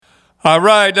All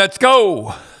right, let's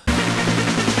go.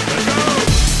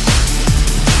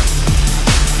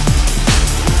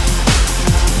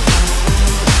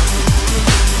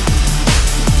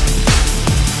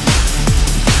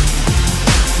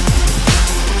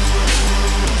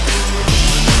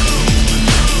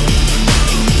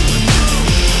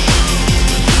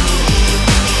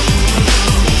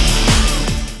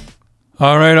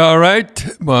 All right.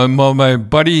 Well, my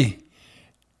buddy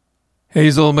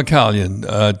Hazel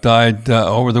McCallion died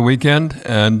over the weekend,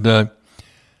 and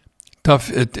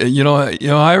tough.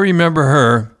 I remember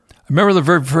her. I remember the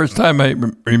very first time I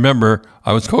remember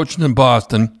I was coaching in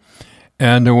Boston,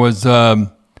 and there was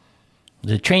the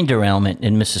train derailment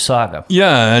in Mississauga.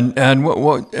 Yeah, and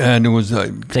it was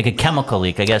it's like a chemical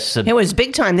leak, I guess. It was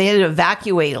big time. They had to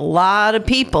evacuate a lot of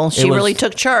people. She really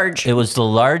took charge. It was the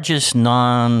largest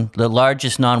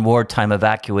non-wartime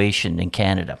evacuation in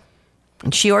Canada.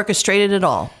 And she orchestrated it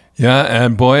all. Yeah,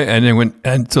 and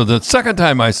so the second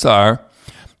time I saw her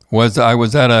I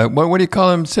was at a what do you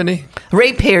call him, Cindy?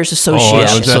 Ratepayers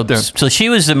Association. So she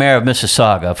was the mayor of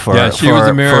Mississauga was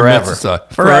the mayor forever. of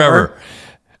Mississauga forever.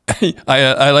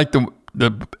 I like the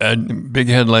big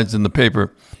headlines in the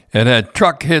paper. It had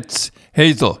truck hits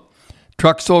Hazel.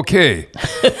 Truck's okay.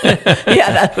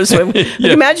 Yeah, that was when.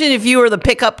 Yeah. Imagine if you were the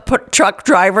pickup truck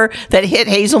driver that hit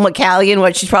Hazel McCallion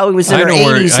when she probably was in her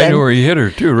 80s. I know where he hit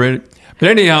her too, right? But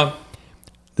anyhow,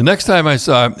 the next time I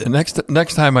saw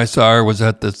her was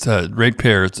at this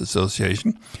Ratepayers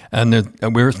Association, and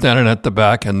we were standing at the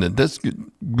back, and this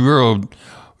girl,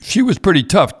 she was pretty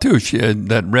tough too. She had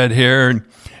that red hair and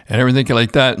everything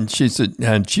like that, and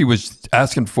she was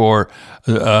asking for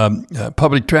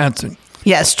public transit.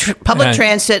 Yes, public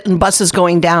transit and buses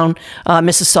going down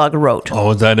Mississauga Road. Oh,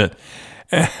 is that it?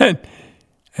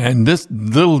 And this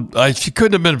little, she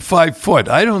couldn't have been 5 foot.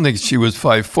 I don't think she was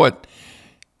 5 foot.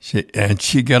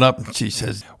 She got up and she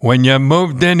says, "When you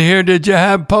moved in here, did you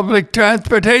have public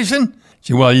transportation?"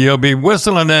 Well, you'll be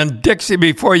whistling in Dixie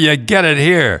before you get it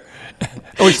here.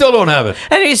 We still don't have it.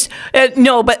 And he's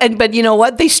but you know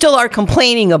what? They still are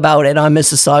complaining about it on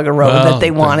Mississauga Road that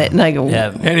they want it. And I go,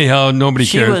 yeah. Anyhow, nobody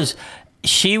cares.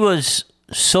 She was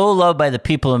so loved by the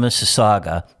people of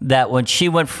Mississauga that when she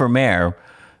went for mayor,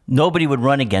 nobody would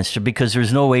run against her because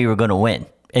there's no way you were going to win.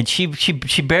 And she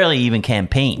barely even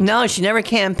campaigned. No, she never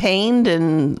campaigned,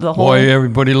 and the whole... Boy,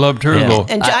 everybody loved her, though.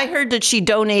 And I heard that she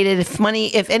donated,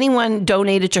 if anyone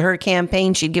donated to her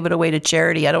campaign, she'd give it away to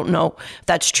charity. I don't know if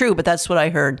that's true, but that's what I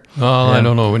heard. Oh, I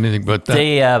don't know anything but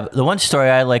that. The one story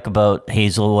I like about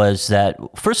Hazel was that,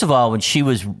 first of all, when she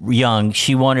was young,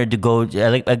 she wanted to go...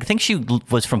 I think she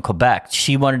was from Quebec.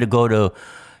 She wanted to go to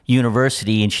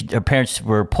university, and her parents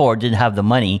were poor, didn't have the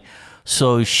money.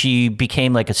 So she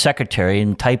became like a secretary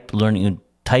and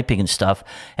typing and stuff.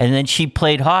 And then she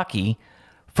played hockey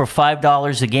for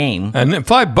 $5 a game. And then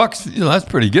 $5, that's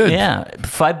pretty good. Yeah,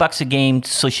 $5 a game.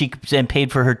 So she then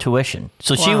paid for her tuition.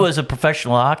 So she was a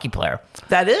professional hockey player.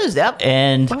 That is, yep.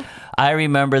 And I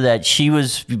remember that she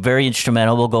was very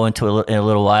instrumental. We'll go into in a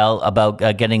little while about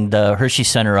getting the Hershey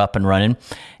Center up and running.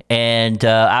 And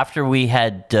after we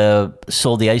had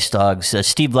sold the Ice Dogs,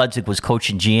 Steve Ludwig was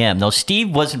coaching GM. Now,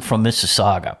 Steve wasn't from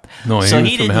Mississauga. No, so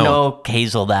he didn't know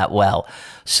Hazel that well.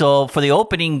 So for the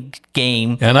opening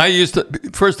game... And I used to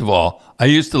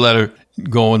let her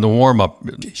go in the warm-up.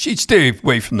 She'd stay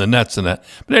away from the nets and that.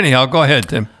 But anyhow, go ahead,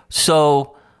 Tim.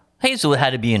 So... Hazel had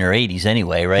to be in her 80s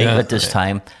anyway, right, at this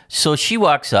time. So she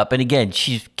walks up, and again,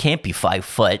 she can't be 5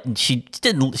 foot, and she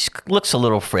looks a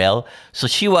little frail. So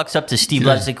she walks up to Steve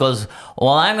Ludwig and goes,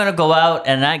 "Well, I'm going to go out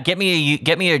and get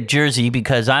me a jersey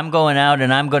because I'm going out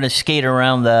and I'm going to skate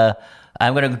around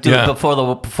I'm going to do it before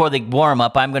the warm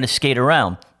up. I'm going to skate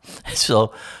around."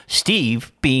 So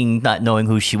Steve, not knowing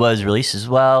who she was, really says,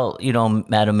 "Well,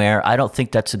 Madam Mayor, I don't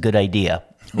think that's a good idea."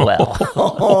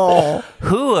 Well,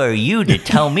 who are you to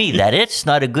tell me that it's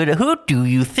not a good... Who do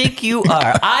you think you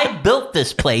are? I built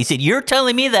this place, and you're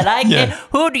telling me that I can't...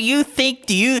 Who do you think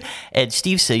And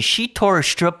Steve says, she tore a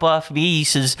strip off me. He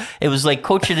says, it was like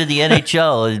coaching in the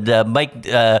NHL, and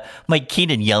Mike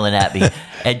Keenan yelling at me.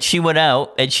 And she went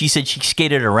out, and she said she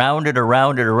skated around and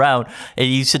around and around. And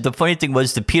he said the funny thing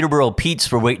was the Peterborough Petes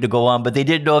were waiting to go on, but they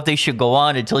didn't know if they should go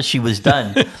on until she was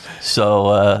done.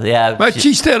 So, yeah. But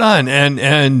she stayed on,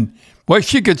 and well,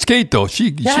 she could skate, though.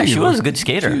 She was a good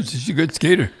skater. She's a good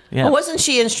skater. Yeah. Well, wasn't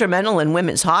she instrumental in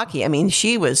women's hockey? I mean,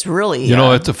 she was really...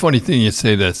 it's a funny thing you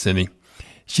say that, Cindy.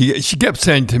 She kept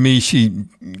saying to me she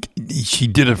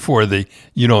did it for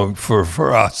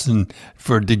for us and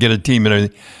to get a team and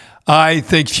everything. I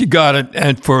think she got it,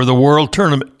 and for the World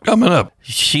Tournament coming up.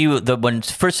 When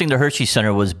first thing the Hershey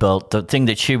Center was built, the thing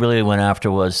that she really went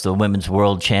after was the Women's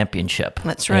World Championship.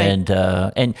 That's right.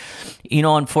 And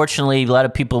unfortunately, a lot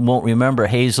of people won't remember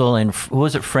Hazel and who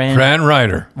was it, Fran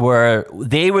Ryder.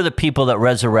 They were the people that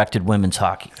resurrected women's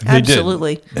hockey. They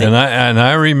Absolutely. did. And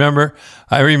I remember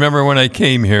when I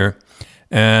came here,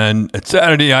 and at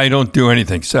Saturday I don't do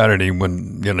anything. Saturday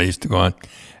when I used to go on,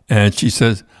 and she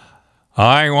says,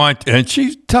 and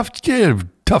she's tough. She had a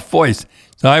tough voice.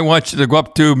 So I want you to go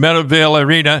up to Meadowvale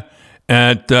Arena.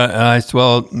 And I said,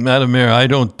 well, Madam Mayor, I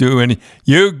don't do any.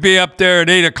 You be up there at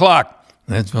 8 o'clock.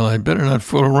 And I said, well, I better not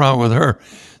fool around with her.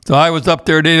 So I was up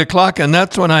there at 8 o'clock, and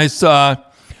that's when I saw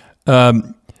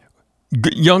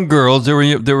young girls.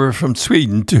 They were from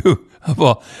Sweden, too.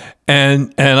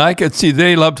 And I could see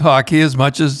they loved hockey as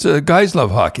much as guys love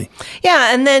hockey.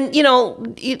 Yeah, and then,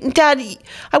 Dad,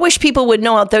 I wish people would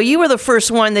know out there, you were the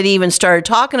first one that even started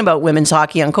talking about women's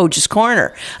hockey on Coach's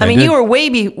Corner. I mean, you were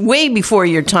way before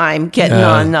your time getting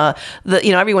on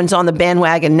everyone's on the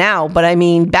bandwagon now, but I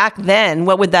mean, back then,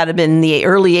 what would that have been, the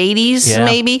early 80s,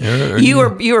 maybe? You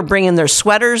were bringing their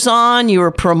sweaters on, you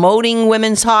were promoting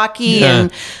women's hockey. Yeah.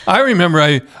 And I remember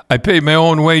I paid my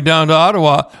own way down to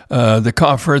Ottawa, the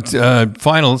conference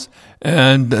finals,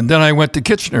 and then I went to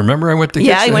Kitchener. Remember, I went to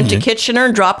Kitchener. Yeah, I went to Kitchener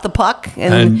and dropped the puck.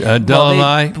 And Dell and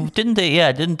I. Didn't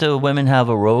the women have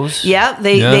a rose? Yeah,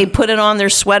 they put it on their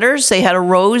sweaters. They had a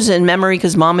rose in memory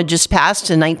because Mom had just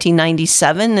passed in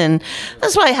 1997. And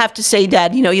that's why I have to say,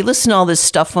 Dad, you listen to all this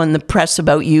stuff on the press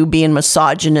about you being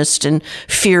misogynist and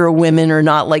fear of women or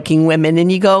not liking women.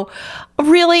 And you go,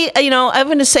 really? I'm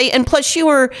going to say, and plus you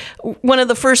were one of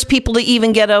the first people to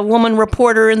even get a woman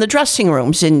reporter in the dressing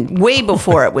rooms, and way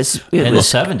before it was the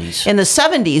 70s. In the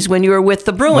 70s when you were with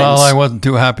the Bruins. Well, I wasn't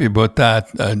too happy about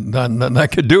that. Nothing I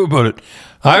could do about it.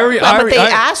 But they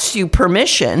asked you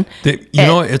permission.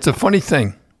 It's a funny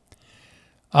thing.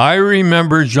 I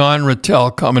remember John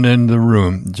Rattel coming into the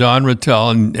room. John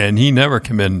Rattel, and he never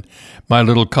came in my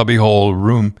little cubbyhole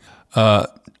room.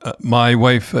 My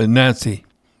wife, Nancy.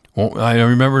 I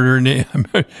remember her name.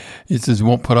 He says,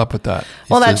 won't put up with that.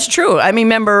 That's true. I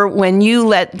remember when you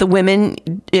let the women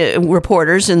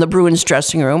reporters in the Bruins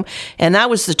dressing room, and that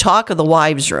was the talk of the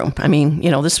wives' room. I mean,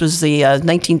 this was the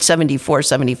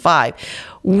 1974-75.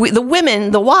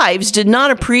 The wives did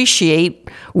not appreciate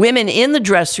women in the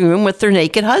dressing room with their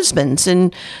naked husbands.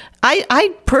 And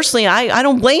I personally, I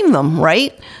don't blame them,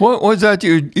 right? What was that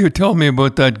you told me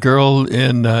about that girl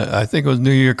in, I think it was New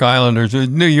York Islanders, or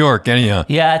New York anyhow?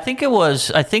 Yeah, I think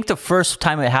the first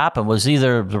time it happened was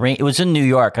it was in New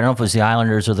York. I don't know if it was the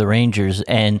Islanders or the Rangers.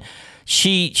 And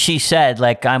she said,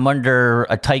 like, I'm under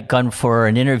a tight gun for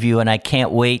an interview and I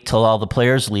can't wait till all the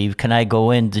players leave. Can I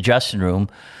go in the dressing room?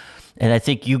 And I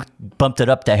think you bumped it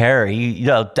up to Harry.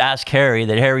 Ask Harry.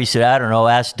 That Harry said, I don't know,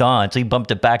 ask Don. So he bumped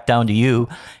it back down to you.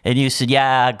 And you said,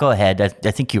 yeah, go ahead. I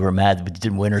think you were mad but you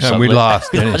didn't win or something. We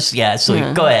lost. Yeah,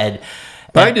 so go ahead.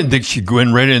 But I didn't think she'd go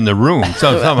in right in the room.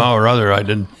 Somehow or other, I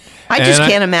didn't. I just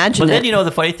can't imagine it. But then,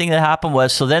 the funny thing that happened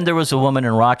was, so then there was a woman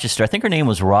in Rochester, I think her name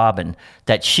was Robin,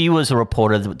 that she was a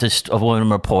reporter, a woman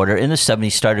reporter in the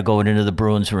 70s, started going into the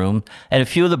Bruins room. And a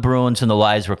few of the Bruins and the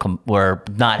wives were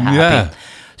not happy. Yeah.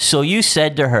 So you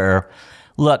said to her,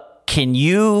 look, can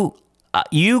you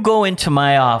go into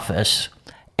my office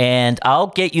and I'll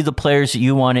get you the players that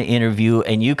you want to interview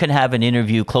and you can have an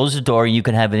interview, close the door and you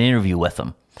can have an interview with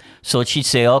them. So she'd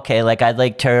say, okay, like I'd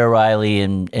like Terry O'Reilly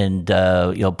and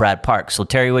Brad Parks. So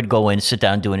Terry would go in, sit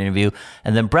down, do an interview,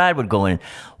 and then Brad would go in.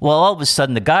 Well, all of a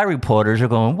sudden, the guy reporters are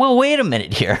going, well, wait a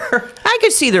minute here. I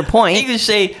could see their point. You could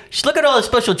say, look at all the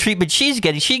special treatment she's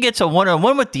getting. She gets a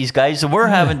one-on-one with these guys, and we're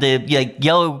having the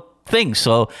yellow thing.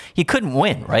 So you couldn't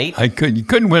win, right? You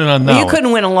couldn't win on that. You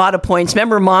couldn't win a lot of points.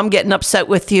 Remember Mom getting upset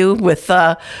with you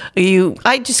you.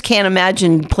 I just can't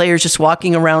imagine players just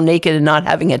walking around naked and not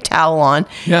having a towel on.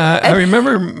 Yeah, I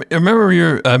remember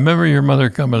your mother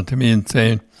coming to me and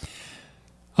saying,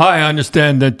 I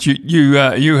understand that you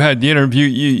had the interview.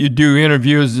 You do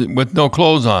interviews with no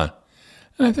clothes on.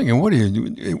 And I'm thinking, what are you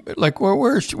doing? Like,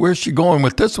 where's she going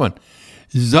with this one?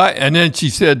 And then she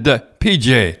said,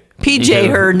 PJ,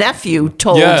 her nephew,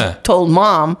 told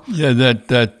Mom. Yeah,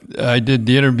 that I did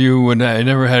the interview when I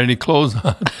never had any clothes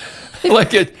on.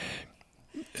 Like it.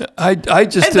 I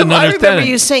just didn't understand. I remember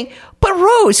you saying, but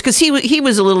Rose, because he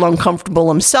was a little uncomfortable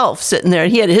himself sitting there.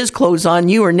 He had his clothes on.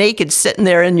 You were naked sitting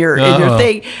there in your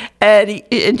thing. And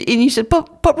you said,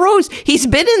 but Rose, he's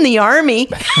been in the Army.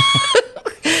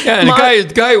 Yeah, and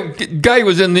the guy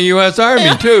was in the U.S. Army,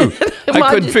 too.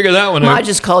 I couldn't figure that one out. I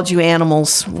just called you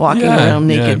animals walking around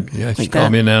naked. Yeah, she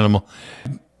called me an animal.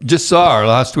 Just saw her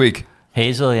last week.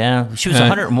 Hazel, yeah. She was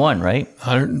 101, right?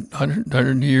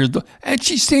 100 years old. And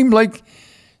she seemed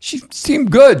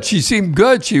good. She seemed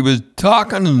good. She was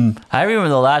talking. And I remember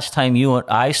the last time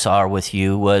I saw her with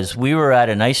you was we were at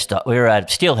a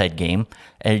Steelhead game,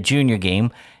 a junior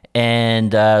game.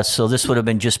 And so this would have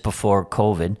been just before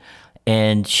COVID.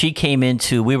 And she came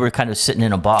we were kind of sitting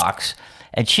in a box.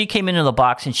 And she came into the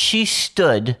box and she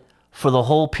stood for the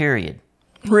whole period.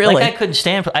 Really? Like I couldn't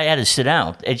stand. I had to sit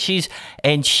down,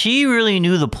 and she really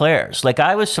knew the players. Like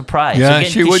I was surprised. Yeah,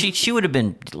 Again, she would have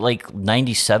been like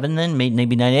 97 then,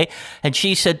 maybe 98. And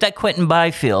she said that Quentin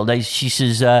Byfield. She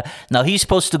says now he's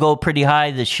supposed to go pretty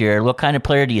high this year. What kind of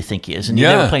player do you think he is? And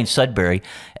they were playing Sudbury,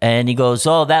 and he goes,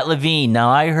 "Oh, that Levine. Now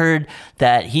I heard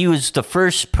that he was the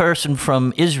first person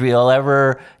from Israel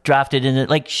ever drafted in it."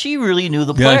 Like she really knew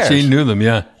the players. Yeah, she knew them.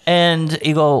 Yeah. And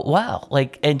you go, wow,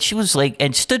 like, and she was like,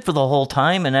 and stood for the whole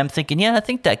time. And I'm thinking, yeah, I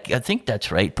think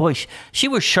that's right. Boy, she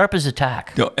was sharp as a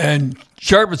tack. And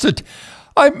sharp as a.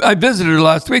 I visited her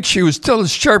last week. She was still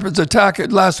as sharp as a tack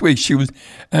last week. She was,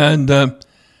 and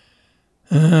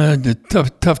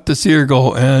tough to see her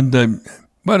go. And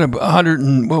what 100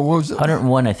 and what was it?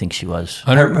 101, I think she was.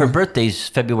 Her birthday's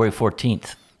February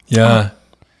 14th. Yeah,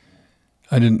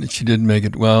 She didn't make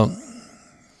it. Well.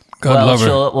 God love her.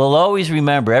 We'll always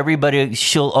remember everybody.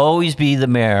 She'll always be the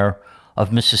mayor of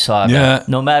Mississauga. Yeah.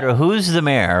 No matter who's the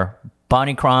mayor,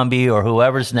 Bonnie Crombie or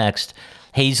whoever's next,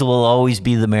 Hazel will always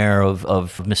be the mayor of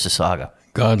Mississauga.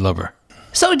 God love her.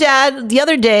 So, Dad, the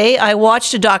other day I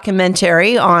watched a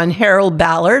documentary on Harold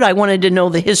Ballard. I wanted to know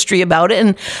the history about it.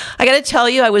 And I got to tell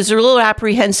you, I was a little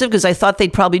apprehensive because I thought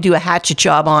they'd probably do a hatchet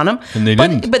job on him. And they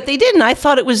didn't. But they didn't. I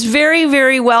thought it was very,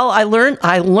 very well. I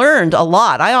learned a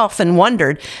lot. I often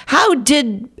wondered, how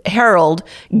did Harold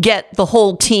get the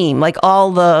whole team, like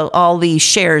all the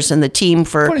shares in the team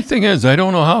for? Funny thing is, I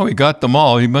don't know how he got them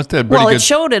all. He must have pretty good. It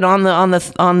showed it on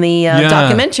the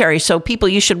documentary. So people,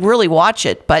 you should really watch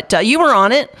it. But you were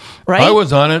on it, right? I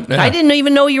was on it. Yeah. I didn't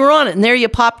even know you were on it, and there you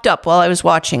popped up while I was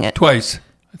watching it. Twice.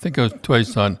 I think I was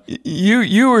twice on.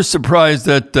 You were surprised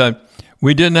that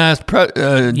we didn't ask. Dad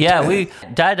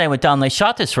and I went down. They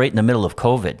shot this right in the middle of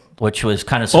COVID, which was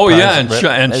kind of surprising. Oh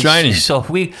yeah, and Shining. So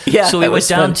we went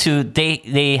down to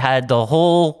they had the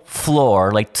whole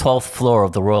floor, like 12th floor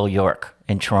of the Royal York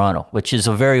in Toronto, which is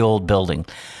a very old building.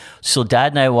 So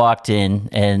Dad and I walked in,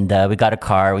 and we got a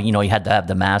car. You know, you had to have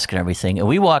the mask and everything. And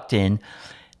we walked in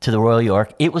to the Royal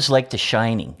York. It was like The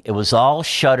Shining. It was all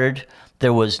shuttered.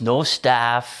 There was no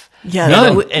staff. Yeah,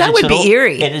 that would be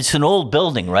eerie. And it's an old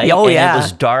building, right? Oh, and yeah. It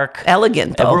was dark.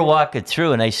 Elegant, though. And we're walking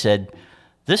through, and I said,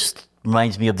 this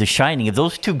reminds me of The Shining. If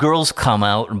those two girls come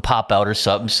out and pop out or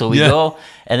something. So we go,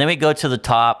 and then we go to the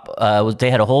top. They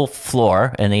had a whole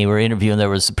floor, and they were interviewing. There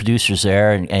was the producers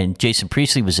there, and Jason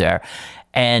Priestley was there.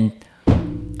 And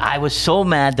I was so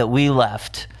mad that we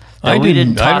left. We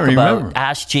didn't talk about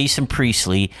Ask Jason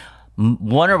Priestley.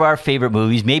 One of our favorite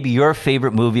movies, maybe your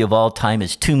favorite movie of all time,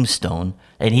 is Tombstone,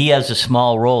 and he has a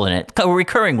small role in it, a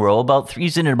recurring role.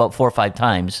 He's in it about 4 or 5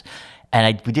 times,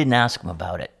 and we didn't ask him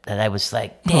about it. And I was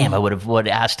like, damn, I would have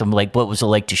asked him like, what was it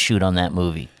like to shoot on that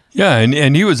movie? Yeah,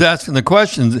 and he was asking the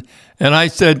questions, and I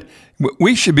said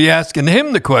we should be asking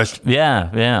him the question.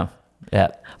 Yeah.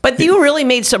 But you really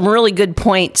made some really good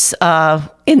points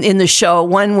in the show.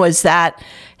 One was that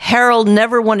Harold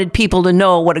never wanted people to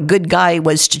know what a good guy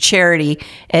was to charity,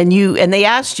 and they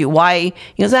asked you why.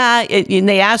 He goes, and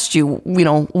they asked you,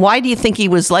 why do you think he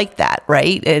was like that,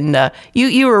 right? And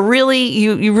you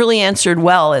really answered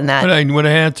well in that. What I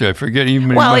answer? I forget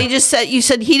even. Well, you said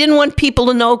he didn't want people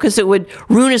to know because it would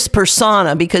ruin his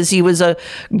persona because he was a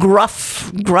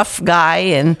gruff guy,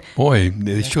 and boy,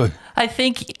 they should. I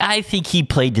think he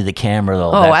played to the camera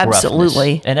though. Oh,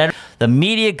 absolutely. And the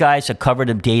media guys that covered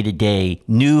him day to day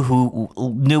knew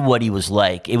what he was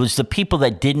like. It was the people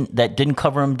that didn't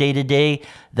cover him day to day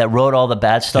that wrote all the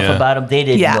bad stuff about him. They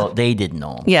didn't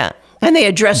know him. Yeah, and they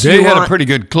addressed. They had a pretty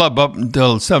good club up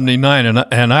until '79,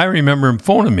 and I remember him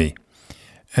phoning me,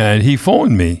 and he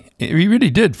phoned me. He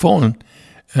really did phone,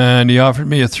 and he offered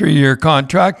me a 3-year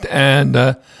contract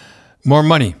and more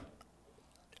money.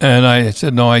 And I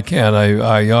said, no, I can't.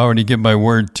 I already give my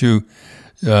word to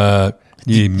the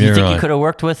You think you could have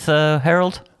worked with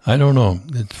Harold? I don't know.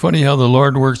 It's funny how the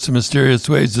Lord works in mysterious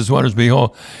ways. His wonders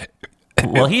behold.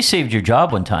 Well, he saved your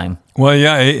job one time. Well,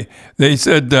 yeah. They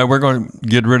said, we're going to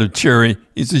get rid of Cherry.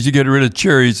 He says, you get rid of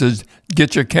Cherry. He says,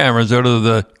 get your cameras out of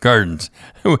the gardens.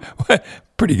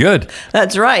 Pretty good.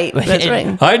 That's right. That's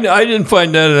right. I didn't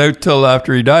find that out till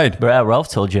after he died. Ralph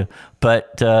told you.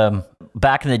 But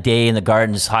back in the day in the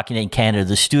Gardens, Hockey Night in Canada,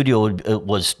 the studio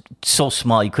was so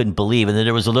small you couldn't believe, and then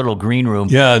there was a little green room.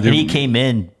 Yeah, and he came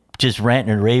in just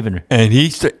ranting and raving,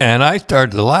 and I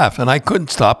started to laugh, and I couldn't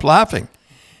stop laughing.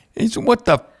 He said, "What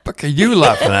the fuck are you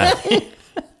laughing at?"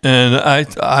 And I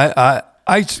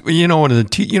when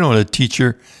a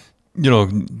teacher,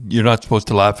 you're not supposed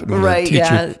to laugh at a teacher.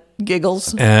 Yeah,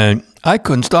 giggles. And I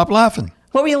couldn't stop laughing.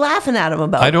 What were you laughing at him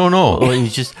about? I don't know.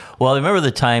 Well, I remember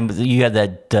the time you had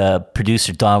that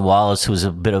producer Don Wallace, who was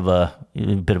a bit of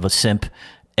a simp,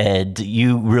 and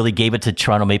you really gave it to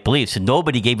Toronto Maple Leafs, and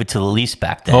nobody gave it to the Leafs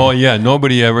back then. Oh yeah,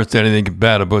 nobody ever said anything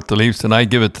bad about the Leafs, and I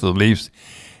give it to the Leafs,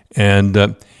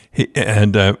 and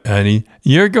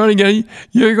you're going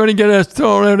to get us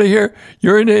thrown out of here.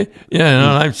 And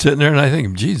I'm sitting there and I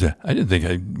think, geez, I didn't think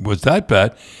I was that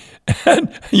bad.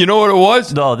 And you know what it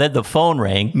was? No, then the phone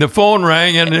rang. The phone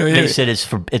rang, and they said it's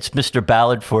Mr.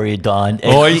 Ballard for you, Don.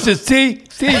 Oh, he said, see,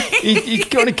 he's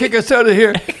going to kick us out of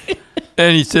here.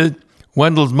 And he said,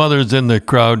 Wendell's mother's in the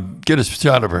crowd. Get a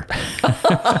shot of her.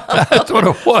 That's what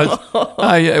it was.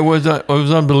 It was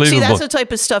unbelievable. See, that's the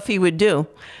type of stuff he would do.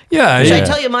 Yeah, Should I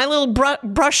tell you my little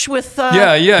brush with?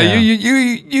 Yeah.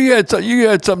 You had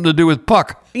something to do with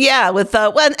Puck. Yeah, with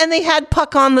and they had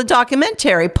Puck on the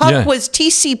documentary. Puck was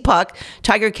TC Puck,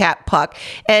 Tiger Cat Puck,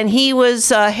 and he was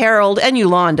Harold and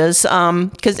Yolanda's.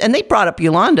 And they brought up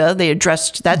Yolanda. They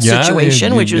addressed that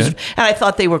situation, which was, and I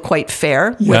thought they were quite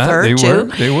fair with her too.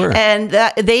 They were, and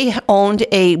they owned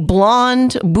a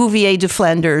blonde Bouvier de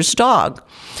Flanders dog,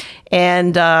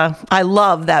 and I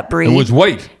love that breed. It was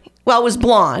white. Well, it was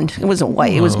blonde. It wasn't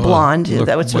white. It was blonde.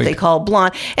 That's what they call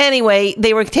blonde. Anyway,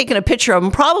 they were taking a picture of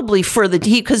him probably for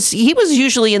because he was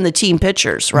usually in the team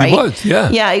pictures, right? He was,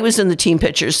 yeah. Yeah, he was in the team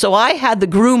pictures. So I had the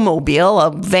groom mobile, a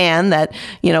van that,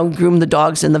 groomed the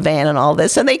dogs in the van and all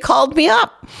this. And they called me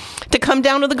up to come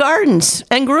down to the Gardens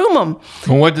and groom them.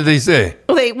 And what did they say?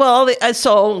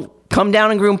 So come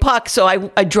down and groom Puck. So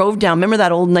I drove down. Remember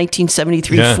that old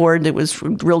 1973 Ford that was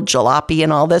real jalopy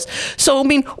and all this? So, I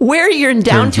mean, where you're in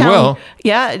downtown.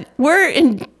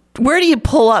 Where do you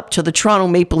pull up to the Toronto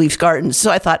Maple Leafs Gardens?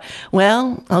 So I thought,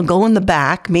 well, I'll go in the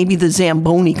back. Maybe the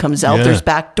Zamboni comes out. There's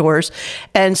back doors.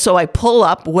 And so I pull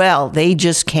up. Well, they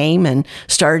just came and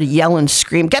started yelling,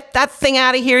 scream, get that thing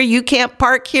out of here. You can't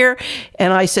park here.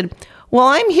 And I said, well,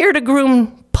 I'm here to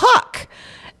groom Puck.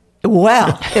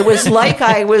 Well, it was like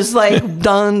I was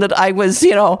done, that I was,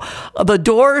 the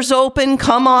doors open,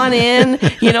 come on in,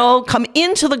 come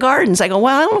into the Gardens. I go,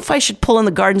 well, I don't know if I should pull in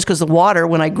the Gardens because the water,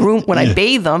 when I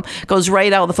bathe them, goes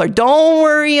right out of the floor. Don't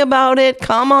worry about it.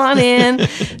 Come on in.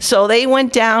 So they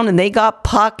went down and they got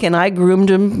Puck and I groomed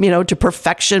him, to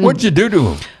perfection. What'd you do to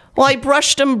him? Well, I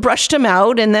brushed him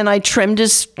out, and then I trimmed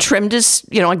his,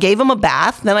 I gave him a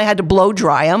bath. Then I had to blow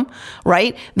dry him,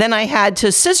 right? Then I had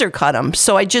to scissor cut him.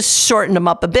 So I just shortened him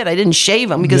up a bit. I didn't shave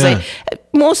him because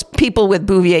most people with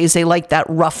Bouviers, they like that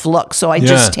rough look. So I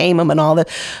just tame him and all that.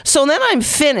 So then I'm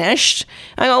finished.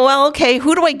 I go, well, okay,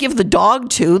 who do I give the dog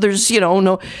to? There's,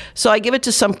 no. So I give it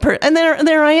to some and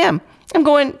there I am. I'm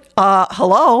going,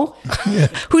 hello?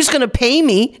 Who's going to pay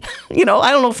me? I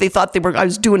don't know if they thought I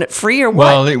was doing it free or what.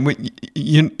 Well,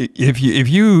 if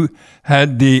you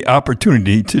had the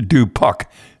opportunity to do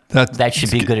Puck, that should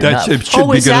be good enough. That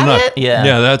should be good enough. It?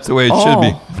 Yeah, that's the way it should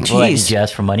be. Well, did you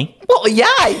ask for money? Well,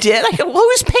 yeah, I did. I go, well,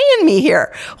 who's paying me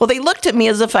here? Well, they looked at me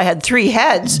as if I had 3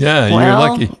 heads. Yeah, you're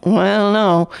lucky. Well,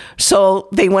 no. So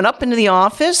they went up into the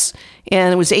office,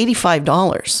 and it was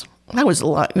 $85. That was a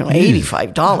lot,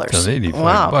 $85. That's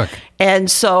 $85. And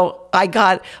so I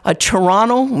got a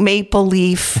Toronto Maple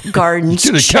Leaf Gardens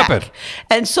check. Kept it.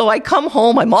 And so I come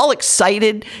home, I'm all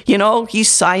excited, he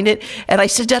signed it. And I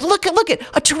said, Dad, look at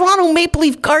a Toronto Maple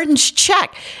Leaf Gardens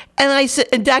check. And I said,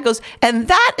 and Dad goes, and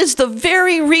that is the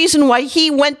very reason why he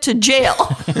went to jail.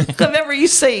 I remember you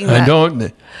saying that.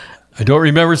 I don't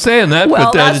remember saying that,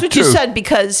 well, but that's what true. You said,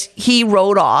 because he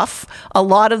wrote off a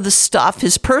lot of the stuff,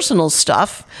 his personal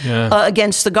stuff,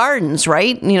 against the Gardens,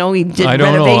 right? He did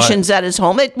renovations at his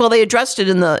home. They addressed it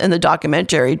in the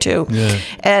documentary too. Yeah.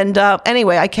 And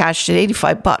anyway, I cashed it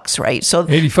 $85, right? So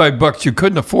 $85 you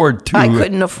couldn't afford to. I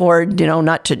couldn't afford,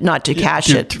 not to cash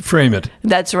it, to frame it.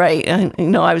 That's right.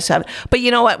 I was having, but you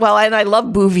know what? Well, and I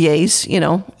love Bouviers,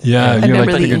 Yeah, you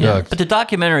like bigger dogs. But the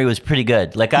documentary was pretty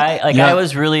good. I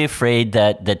was really afraid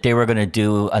that they were going to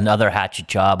do another hatchet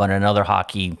job on another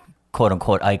hockey quote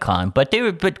unquote icon, but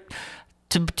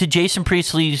to Jason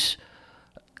Priestley's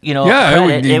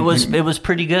credit, it was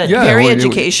pretty good. Yeah, very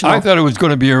educational. I thought it was going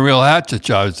to be a real hatchet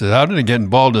job. I said, how did I get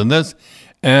involved in this?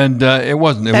 And it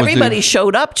wasn't. Everybody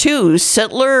showed up too.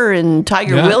 Sittler and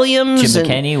Tiger Williams. Jim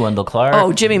McKinney, Wendell Clark.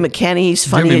 Oh, Jimmy McKinney. He's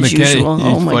funny as usual.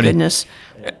 Oh, my goodness.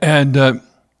 And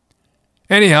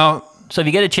anyhow. So if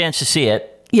you get a chance to see it,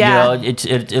 yeah,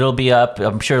 it'll be up.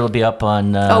 I'm sure it'll be up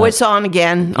on. It's on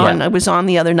again. It was on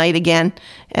the other night again,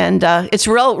 and it's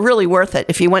really worth it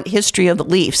if you want history of the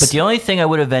Leafs. But the only thing I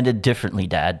would have ended differently,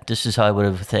 Dad. This is how I would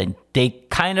have said. They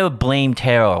kind of blamed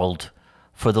Harold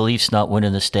for the Leafs not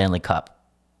winning the Stanley Cup.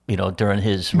 During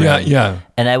his reign. Yeah.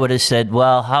 And I would have said,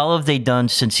 well, how have they done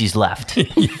since he's left?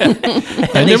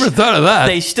 I never thought of that.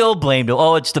 They still blamed him.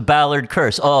 Oh, it's the Ballard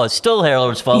curse. Oh, it's still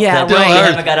Harold's fault. Yeah, They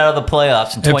haven't got out of the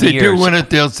playoffs in 20 years. If they do win it,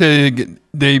 they'll say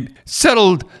they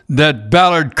settled that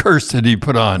Ballard curse that he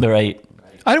put on. Right.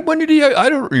 When did he? I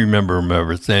don't remember him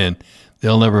ever saying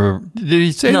they'll never. Did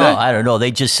he say that? No, I don't know.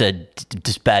 They just said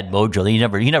just bad mojo.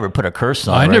 He never put a curse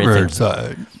on. I never saw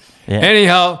it. Yeah.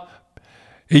 Anyhow,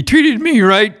 he treated me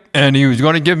right, and he was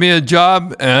going to give me a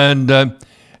job, and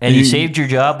he saved your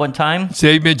job one time?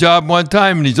 Saved me a job one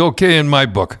time, and he's okay in my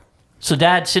book. So,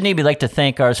 Dad, Sydney, we'd like to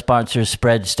thank our sponsor,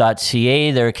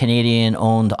 Spreads.ca. They're a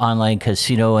Canadian-owned online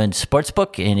casino and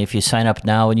sportsbook, and if you sign up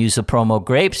now and use the promo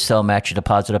GRAPES, they'll match your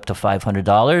deposit up to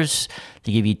 $500.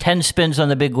 They give you 10 spins on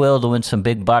the big wheel to win some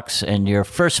big bucks, and your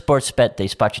first sports bet, they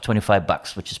spot you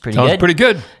 $25, which is pretty good. Sounds pretty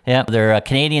good. Yeah, they're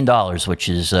Canadian dollars, which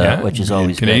is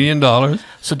always Canadian good. dollars.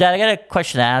 So, Dad, I got a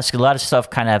question to ask. A lot of stuff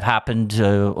kind of happened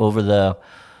over the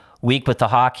week with the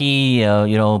hockey.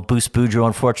 Bruce Boudreau,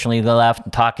 unfortunately, left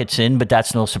and Tockett's in, but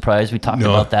that's no surprise. We talked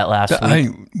about that last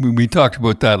week. We talked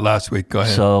about that last week. Go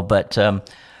ahead. So, but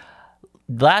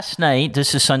last night,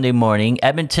 this is Sunday morning,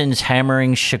 Edmonton's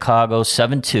hammering Chicago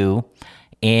 7-2,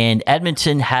 and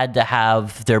Edmonton had to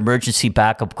have their emergency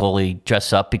backup goalie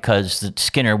dress up because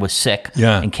Skinner was sick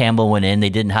and Campbell went in. They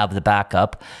didn't have the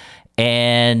backup.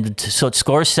 And so it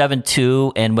scores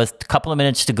 7-2, and with a couple of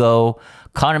minutes to go,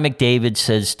 Connor McDavid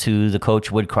says to the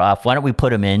coach, Woodcroft, why don't we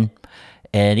put him in?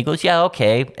 And he goes, yeah,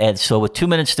 okay. And so with 2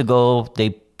 minutes to go,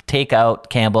 they take out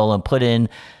Campbell and put in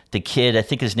the kid, I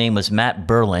think his name was Matt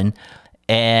Berlin,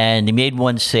 and he made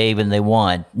one save and they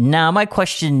won. Now, my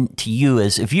question to you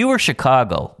is, if you were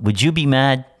Chicago, would you be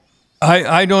mad?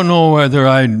 I don't know whether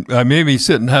I may be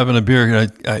sitting having a beer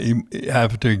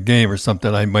after a game or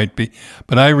something. I might be.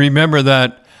 But I remember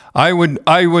that I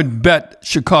would bet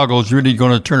Chicago's really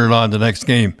going to turn it on the next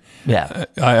game. Yeah,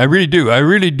 I really do. I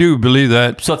really do believe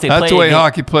that. So if that's the way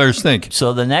hockey players think.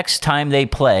 So the next time they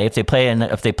play, if they play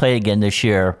again this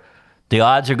year, the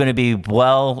odds are going to be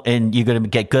and you're going to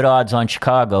get good odds on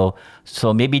Chicago.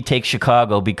 So maybe take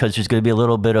Chicago because there's going to be a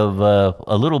little bit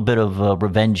of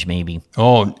revenge, maybe.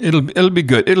 Oh, it'll be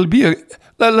good. It'll be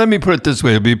let me put it this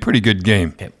way. It'll be a pretty good game.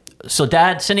 Okay. So,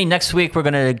 Dad, Cindy, next week we're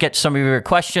going to get some of your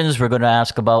questions. We're going to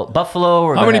ask about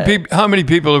Buffalo. How many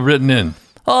people have written in?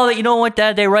 Oh, you know what,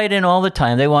 Dad? They write in all the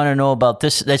time. They want to know about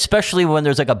this, especially when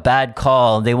there's like a bad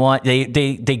call. They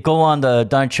go on the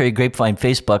Don Cherry Grapevine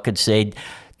Facebook and say,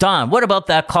 Don, what about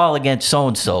that call against so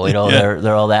and so?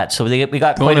 They're all that. So we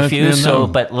got quite a few.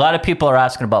 But a lot of people are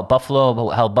asking about Buffalo, about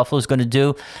how Buffalo's going to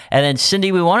do. And then,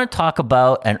 Cindy, we want to talk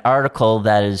about an article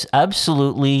that is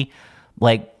absolutely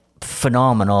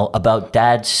phenomenal about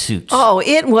Dad's suits. Oh,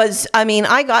 it was. I mean,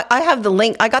 I have the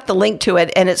link. I got the link to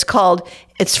it, and it's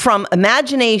from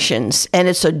Imaginations, and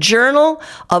it's a journal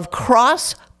of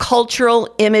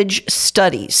cross-cultural image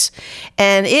studies.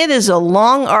 And it is a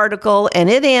long article,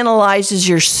 and it analyzes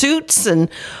your suits and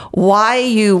why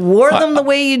you wore them the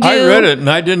way you do. I read it, and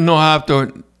I didn't know half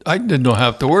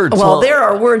the words. Well, there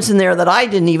are words in there that I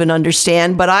didn't even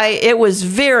understand, but it was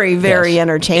very, very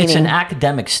entertaining. It's an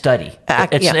academic study.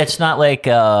 It's not like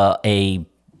a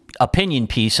opinion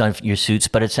piece on your suits,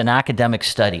 but it's an academic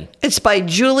study. It's by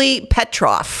Julie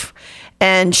Petroff,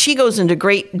 and she goes into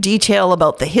great detail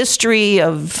about the history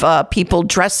of people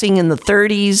dressing in the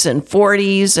 30s and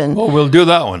 40s. And we'll do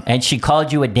that one. And she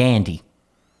called you a dandy.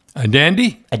 A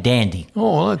dandy? A dandy.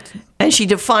 Oh, and she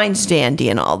defines dandy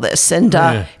and all this, and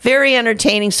very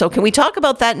entertaining. So can we talk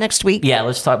about that next week? Yeah,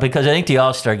 let's talk, because I think the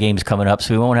All-Star Game's coming up,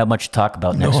 so we won't have much to talk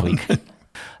about next week.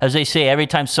 As they say, every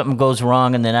time something goes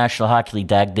wrong in the National Hockey League,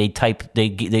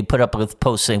 they put up a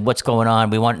post saying, what's going on?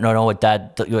 We want to know what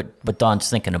Don's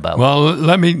thinking about. Well,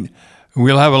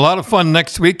 we'll have a lot of fun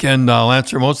next week, and I'll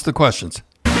answer most of the questions.